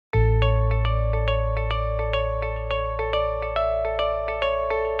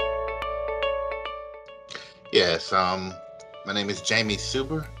Yes, my name is Jamie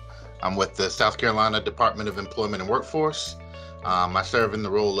Suber. I'm with the South Carolina Department of Employment and Workforce. I serve in the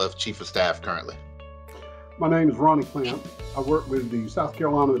role of Chief of Staff currently. My name is Ronnie Clamp. I work with the South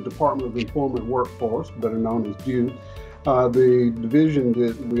Carolina Department of Employment and Workforce, better known as DEW. The division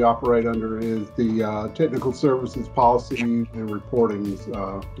that we operate under is the Technical Services Policy and Reporting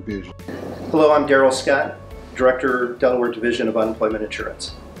Division. Hello, I'm Daryl Scott, Director, Delaware Division of Unemployment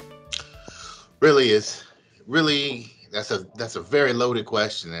Insurance. That's a very loaded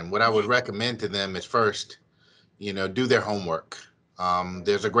question, and what I would recommend to them is first, do their homework.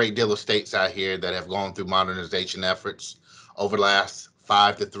 There's a great deal of states out here that have gone through modernization efforts over the last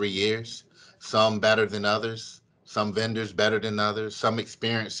 5 to 3 years, some better than others, some vendors better than others, some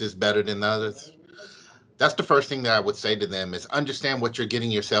experiences better than others. That's the first thing that I would say to them is understand what you're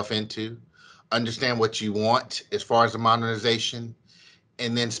getting yourself into, understand what you want as far as the modernization,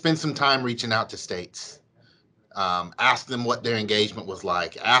 and then spend some time reaching out to states. Ask them what their engagement was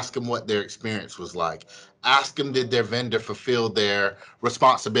like. Ask them what their experience was like. Ask them, did their vendor fulfill their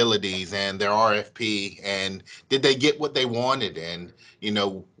responsibilities and their RFP, and did they get what they wanted, and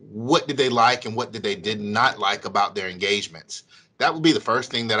what did they like and what did they did not like about their engagements. That would be the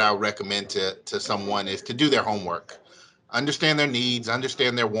first thing that I would recommend to someone, is to do their homework, understand their needs,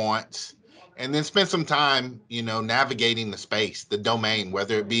 understand their wants, and then spend some time, navigating the space, the domain,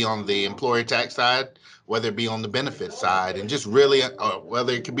 whether it be on the employer tax side, whether it be on the benefit side, and just really,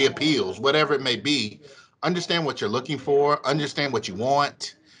 whether it could be appeals, whatever it may be, understand what you're looking for, understand what you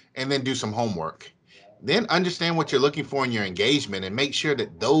want, and then do some homework. Then understand what you're looking for in your engagement and make sure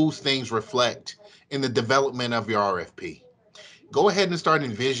that those things reflect in the development of your RFP. Go ahead and start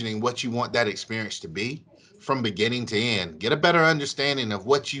envisioning what you want that experience to be from beginning to end. Get a better understanding of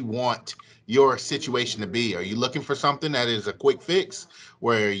what you want your situation to be. Are you looking for something that is a quick fix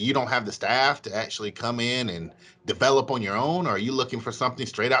where you don't have the staff to actually come in and develop on your own? Or are you looking for something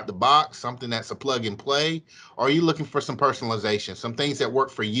straight out the box, something that's a plug and play? Or are you looking for some personalization, some things that work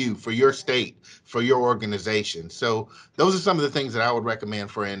for you, for your state, for your organization? So those are some of the things that I would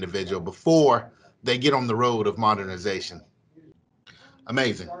recommend for an individual before they get on the road of modernization.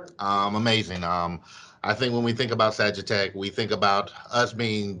 Amazing. Amazing. I think when we think about Sagitec, we think about us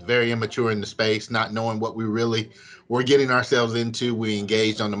being very immature in the space, not knowing what we really were getting ourselves into. We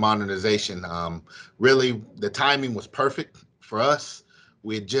engaged on the modernization. Really, the timing was perfect for us.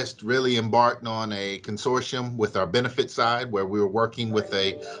 We had just really embarked on a consortium with our benefit side, where we were working with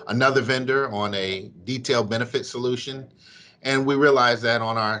another vendor on a detailed benefit solution. And we realized that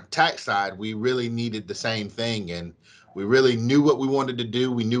on our tax side, we really needed the same thing. And we really knew what we wanted to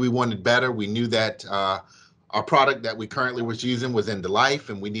do. We knew we wanted better. We knew that our product that we currently was using was end of life,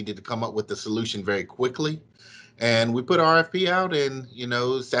 and we needed to come up with the solution very quickly. And we put RFP out, and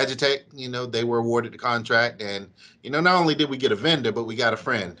Sagitec, they were awarded the contract. And not only did we get a vendor, but we got a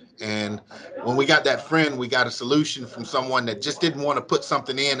friend. And when we got that friend, we got a solution from someone that just didn't want to put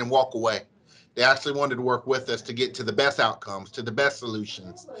something in and walk away. They actually wanted to work with us to get to the best outcomes, to the best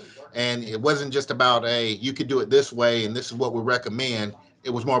solutions. And it wasn't just about, hey, you could do it this way, and this is what we recommend.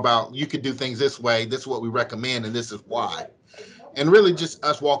 It was more about, you could do things this way, this is what we recommend, and this is why. And really just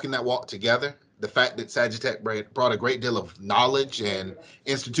us walking that walk together. The fact that Sagitec brought a great deal of knowledge and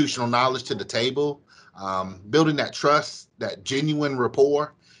institutional knowledge to the table, building that trust, that genuine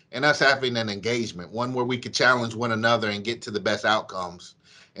rapport, and us having an engagement, one where we could challenge one another and get to the best outcomes.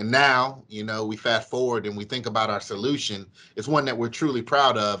 And now, we fast forward and we think about our solution. It's one that we're truly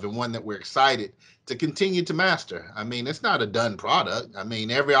proud of and one that we're excited to continue to master. I mean, it's not a done product. I mean,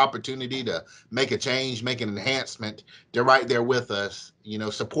 every opportunity to make a change, make an enhancement, they're right there with us,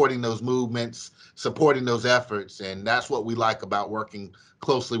 supporting those movements, supporting those efforts. And that's what we like about working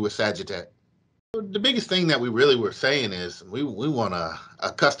closely with Sagitec. The biggest thing that we really were saying is we want a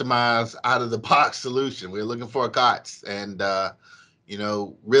customized, out of the box solution. We're looking for a COTS. And,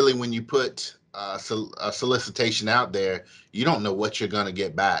 really, when you put a solicitation out there, you don't know what you're going to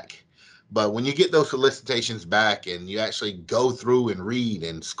get back. But when you get those solicitations back and you actually go through and read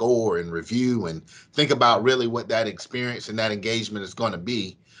and score and review and think about really what that experience and that engagement is going to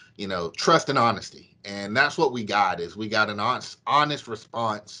be, trust and honesty. And that's what we got, is we got an honest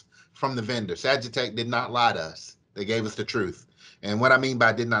response from the vendor. Sagitec did not lie to us. They gave us the truth. And what I mean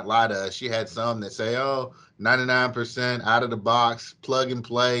by did not lie to us, you had some that say, oh, 99% out of the box, plug and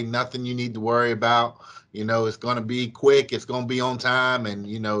play, nothing you need to worry about. It's going to be quick, it's going to be on time, and,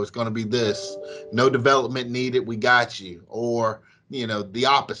 it's going to be this. No development needed, we got you. Or, the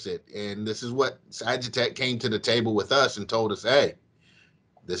opposite. And this is what Sagitec came to the table with us and told us, hey,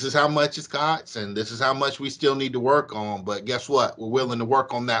 this is how much it's costs and this is how much we still need to work on. But guess what? We're willing to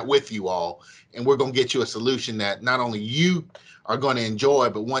work on that with you all. And we're going to get you a solution that not only you are going to enjoy,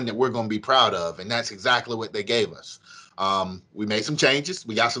 but one that we're going to be proud of. And that's exactly what they gave us. We made some changes.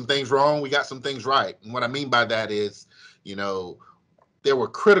 We got some things wrong. We got some things right. And what I mean by that is, you know, there were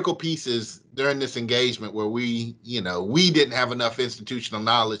critical pieces during this engagement where we didn't have enough institutional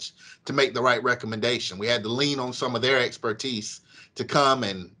knowledge to make the right recommendation. We had to lean on some of their expertise to come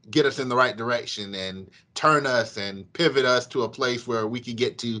and get us in the right direction and turn us and pivot us to a place where we could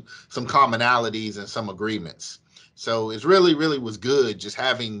get to some commonalities and some agreements. So it really, really was good just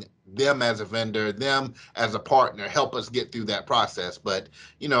having them as a vendor, them as a partner, help us get through that process. But,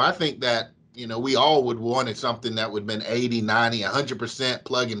 I think that we all would wanted something that would have been 80, 90, 100%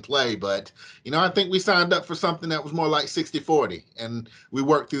 plug and play. But, I think we signed up for something that was more like 60-40, and we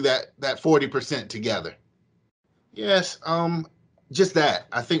worked through that 40% together. Yes, just that.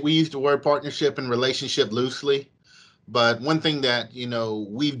 I think we use the word partnership and relationship loosely. But one thing that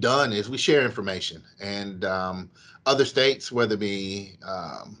we've done is we share information, and other states, whether it be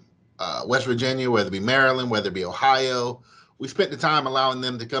West Virginia, whether it be Maryland, whether it be Ohio, we spent the time allowing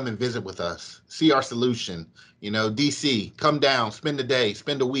them to come and visit with us, see our solution. DC, come down, spend a day,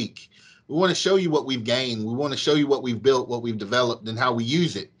 spend a week. We want to show you what we've gained. We want to show you what we've built, what we've developed, and how we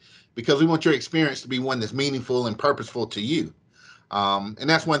use it, because we want your experience to be one that's meaningful and purposeful to you. And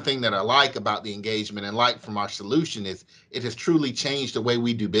that's one thing that I like about the engagement and like from our solution is it has truly changed the way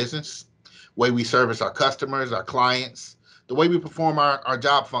we do business, way we service our customers, our clients, the way we perform our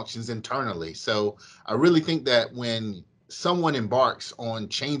job functions internally. So I really think that when someone embarks on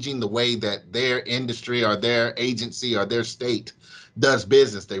changing the way that their industry or their agency or their state does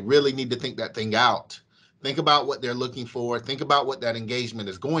business, they really need to think that thing out. Think about what they're looking for. Think about what that engagement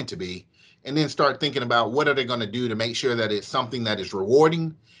is going to be, and then start thinking about what are they going to do to make sure that it's something that is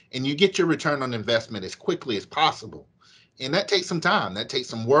rewarding and you get your return on investment as quickly as possible. And that takes some time, that takes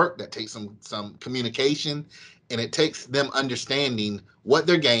some work, that takes some communication, and it takes them understanding what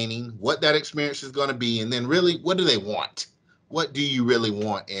they're gaining, what that experience is going to be, and then really what do they want. What do you really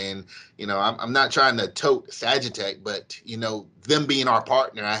want? And I'm not trying to tote Sagitec, but them being our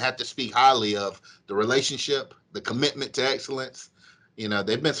partner, I have to speak highly of the relationship, the commitment to excellence.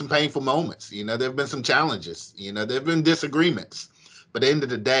 There've been some painful moments. There've been some challenges. There've been disagreements. But at the end of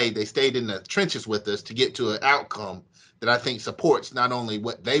the day, they stayed in the trenches with us to get to an outcome that I think supports not only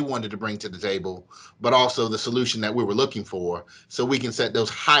what they wanted to bring to the table, but also the solution that we were looking for, so we can set those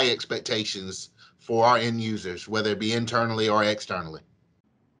high expectations for our end users, whether it be internally or externally.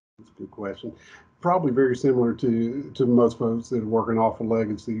 That's a good question. Probably very similar to most folks that are working off a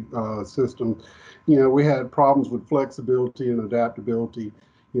legacy system. We had problems with flexibility and adaptability.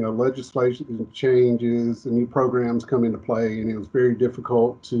 Legislation changes and new programs come into play, and it was very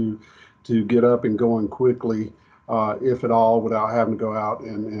difficult to get up and going quickly, if at all, without having to go out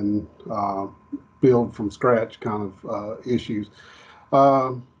and build from scratch kind of issues.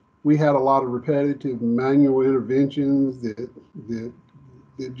 Uh, we had a lot of repetitive manual interventions that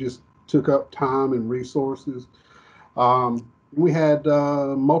just took up time and resources. We had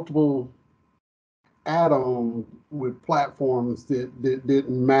multiple add-on with platforms that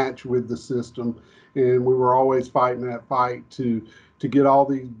didn't match with the system, and we were always fighting that fight to get all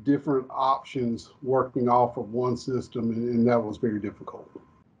these different options working off of one system, and that was very difficult.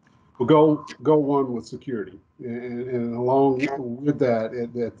 Well, goal one was security, and along with that,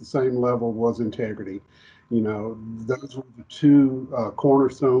 at the same level was integrity. Those were the two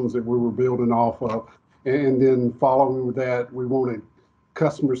cornerstones that we were building off of, and then following with that, we wanted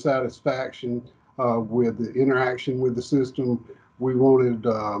customer satisfaction with the interaction with the system. We wanted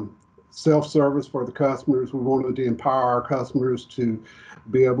self-service for the customers. We wanted to empower our customers to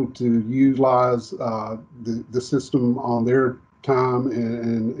be able to utilize the system on their time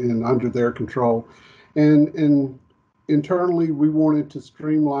and under their control. And internally, we wanted to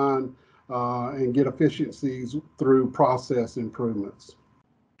streamline and get efficiencies through process improvements.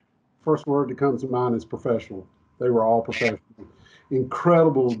 First word that comes to mind is professional. They were all professional.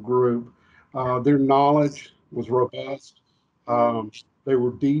 Incredible group. Their knowledge was robust. Um, they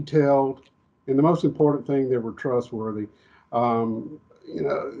were detailed, and the most important thing, they were trustworthy.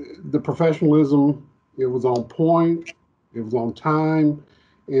 The professionalism, it was on point, it was on time,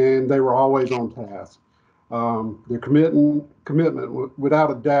 and they were always on task. Their commitment,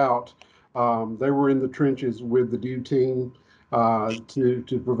 without a doubt, they were in the trenches with the DUE team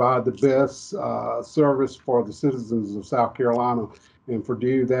to provide the best service for the citizens of South Carolina. And for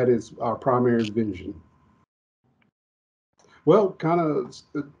DUE, that is our primary vision. Well, kind of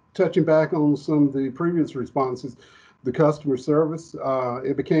touching back on some of the previous responses, the customer service.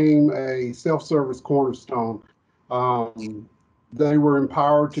 It became a self-service cornerstone. Um, they were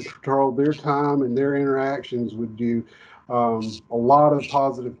empowered to control their time and their interactions with you. A lot of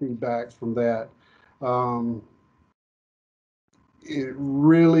positive feedbacks from that. Um, it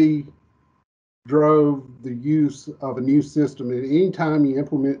really drove the use of a new system. And anytime you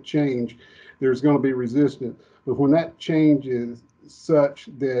implement change, there's going to be resistance. But when that change is such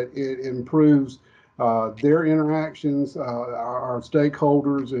that it improves their interactions, our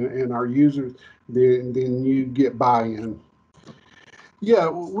stakeholders and our users, then you get buy-in. Yeah,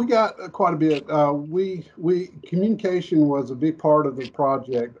 we got quite a bit. We communication was a big part of the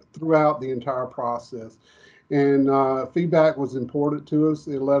project throughout the entire process, and feedback was important to us.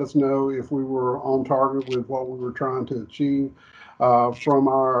 It let us know if we were on target with what we were trying to achieve. From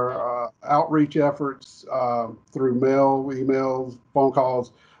our outreach efforts through mail, emails, phone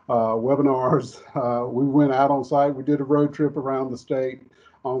calls, webinars, we went out on site. We did a road trip around the state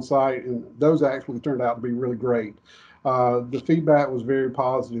on site, and those actually turned out to be really great. The feedback was very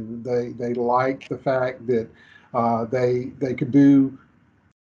positive. They liked the fact that they could do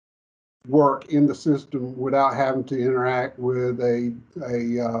work in the system without having to interact with a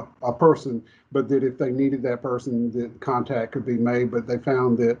person, but that if they needed that person, that contact could be made. But they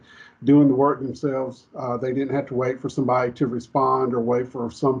found that doing the work themselves, they didn't have to wait for somebody to respond or wait for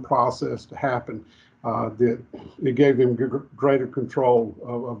some process to happen. That it gave them greater control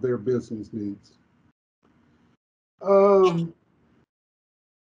of their business needs. Um,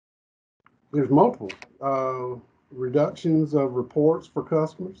 There's multiple reductions of reports for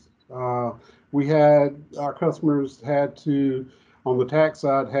customers. We had our customers had to, on the tax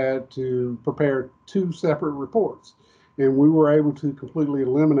side, had to prepare two separate reports, and we were able to completely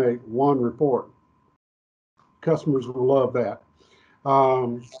eliminate one report. Customers will love that.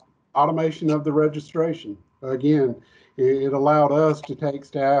 Um, Automation of the registration. Again, it allowed us to take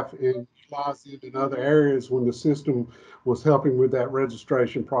staff and utilize it in other areas when the system was helping with that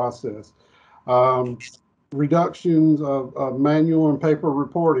registration process. Um, Reductions of manual and paper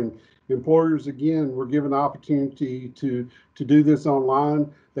reporting. Employers, again, were given the opportunity to do this online.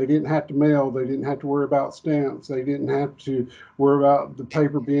 They didn't have to mail. They didn't have to worry about stamps. They didn't have to worry about the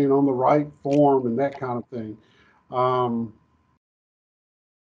paper being on the right form and that kind of thing. Um,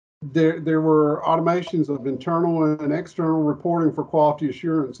 there were automations of internal and external reporting for quality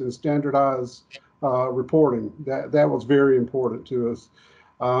assurance and standardized reporting. That was very important to us.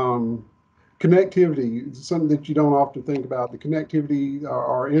 Um, Connectivity, something that you don't often think about. The connectivity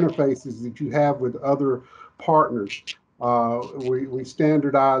are interfaces that you have with other partners. We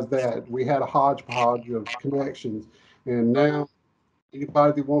standardized that. We had a hodgepodge of connections, and now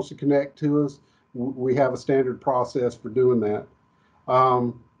anybody that wants to connect to us, we have a standard process for doing that.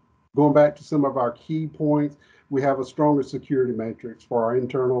 Um, Going back to some of our key points, we have a stronger security matrix for our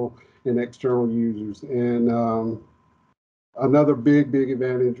internal and external users. And another big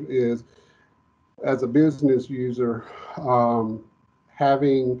advantage is, as a business user,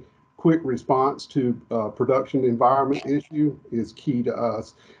 having quick response to production environment issue is key to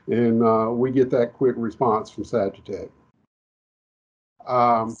us. And we get that quick response from Sagitec.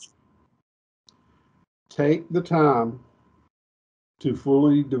 Um, Take the time to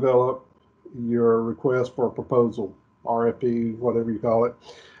fully develop your request for a proposal, RFP, whatever you call it.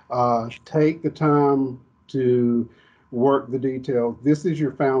 Take the time to work the details. This is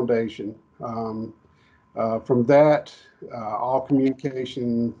your foundation. From that, all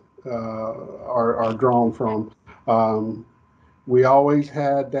communication are drawn from. We always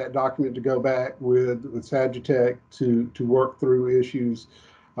had that document to go back with Sagitec to work through issues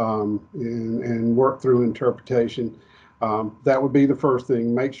and work through interpretation. That would be the first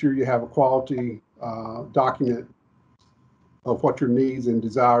thing. Make sure you have a quality document of what your needs and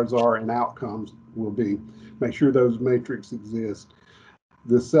desires are and outcomes will be. Make sure those matrix exist.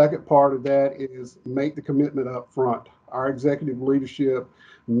 The second part of that is make the commitment up front. Our executive leadership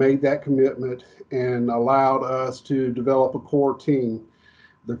made that commitment and allowed us to develop a core team.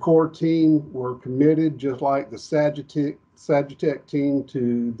 The core team were committed, just like the Sagitec team,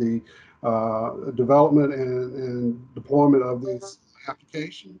 to the development and deployment of this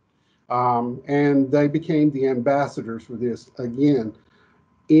application. And they became the ambassadors for this. Again,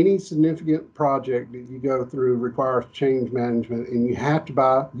 any significant project that you go through requires change management, and you have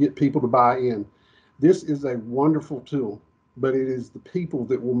to get people to buy in. This is a wonderful tool, but it is the people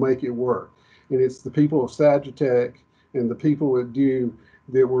that will make it work. And it's the people of Sagitec and the people at Due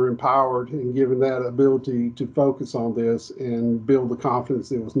that were empowered and given that ability to focus on this and build the confidence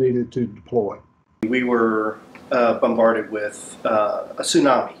that was needed to deploy. We were bombarded with a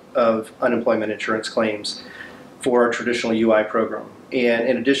tsunami of unemployment insurance claims for our traditional UI program. And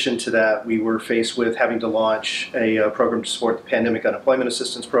in addition to that, we were faced with having to launch a program to support the Pandemic Unemployment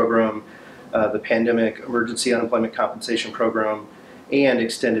Assistance Program, the Pandemic Emergency Unemployment Compensation Program, and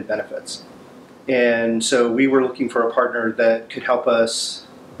extended benefits. And so we were looking for a partner that could help us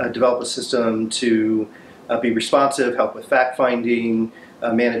develop a system to be responsive, help with fact-finding,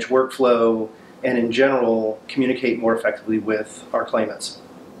 manage workflow, and in general, communicate more effectively with our claimants.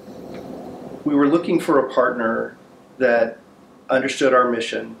 We were looking for a partner that understood our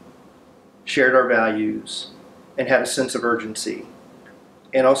mission, shared our values, and had a sense of urgency,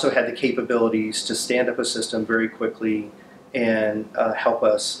 and also had the capabilities to stand up a system very quickly and help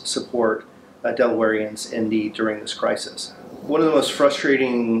us support Delawareans in need during this crisis. One of the most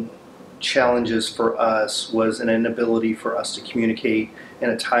frustrating challenges for us was an inability for us to communicate in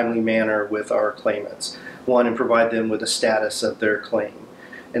a timely manner with our claimants, and provide them with a status of their claim.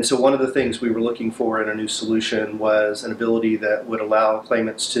 And so one of the things we were looking for in a new solution was an ability that would allow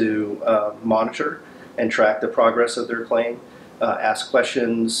claimants to monitor and track the progress of their claim, ask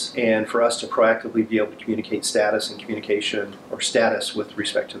questions, and for us to proactively be able to communicate status and communication or status with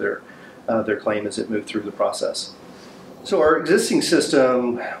respect to their claim as it moved through the process. So our existing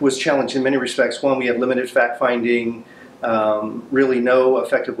system was challenged in many respects. One, we had limited fact-finding, really no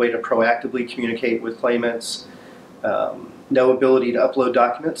effective way to proactively communicate with claimants, no ability to upload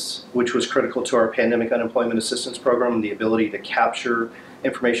documents, which was critical to our Pandemic Unemployment Assistance Program, the ability to capture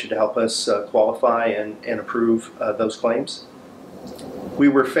information to help us qualify and approve those claims. We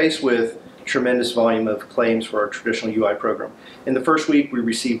were faced with tremendous volume of claims for our traditional UI program. In the first week, we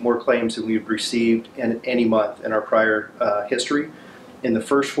received more claims than we've received in any month in our prior history. In the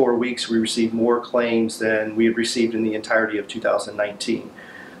first 4 weeks, we received more claims than we had received in the entirety of 2019.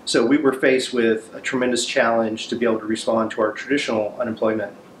 So we were faced with a tremendous challenge to be able to respond to our traditional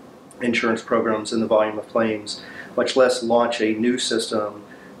unemployment insurance programs and the volume of claims, much less launch a new system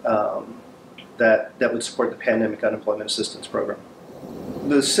that would support the Pandemic Unemployment Assistance Program.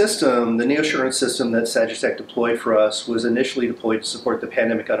 The system, the NeoSurance system that Sagitec deployed for us, was initially deployed to support the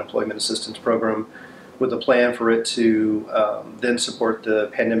Pandemic Unemployment Assistance Program with a plan for it to then support the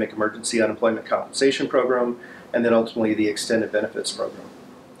Pandemic Emergency Unemployment Compensation Program and then ultimately the Extended Benefits Program.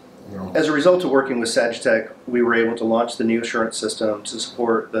 As a result of working with Sagitec, we were able to launch the NeoSurance system to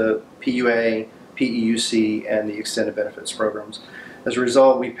support the PUA, PEUC, and the Extended Benefits programs. As a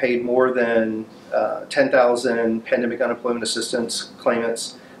result, we paid more than 10,000 pandemic unemployment assistance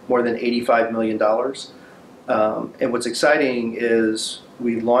claimants, more than $85 million. And what's exciting is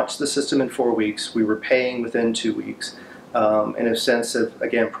we launched the system in 4 weeks. We were paying within 2 weeks, and have since,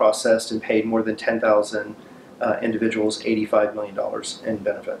 again, processed and paid more than 10,000 individuals $85 million in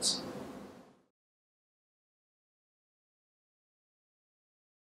benefits.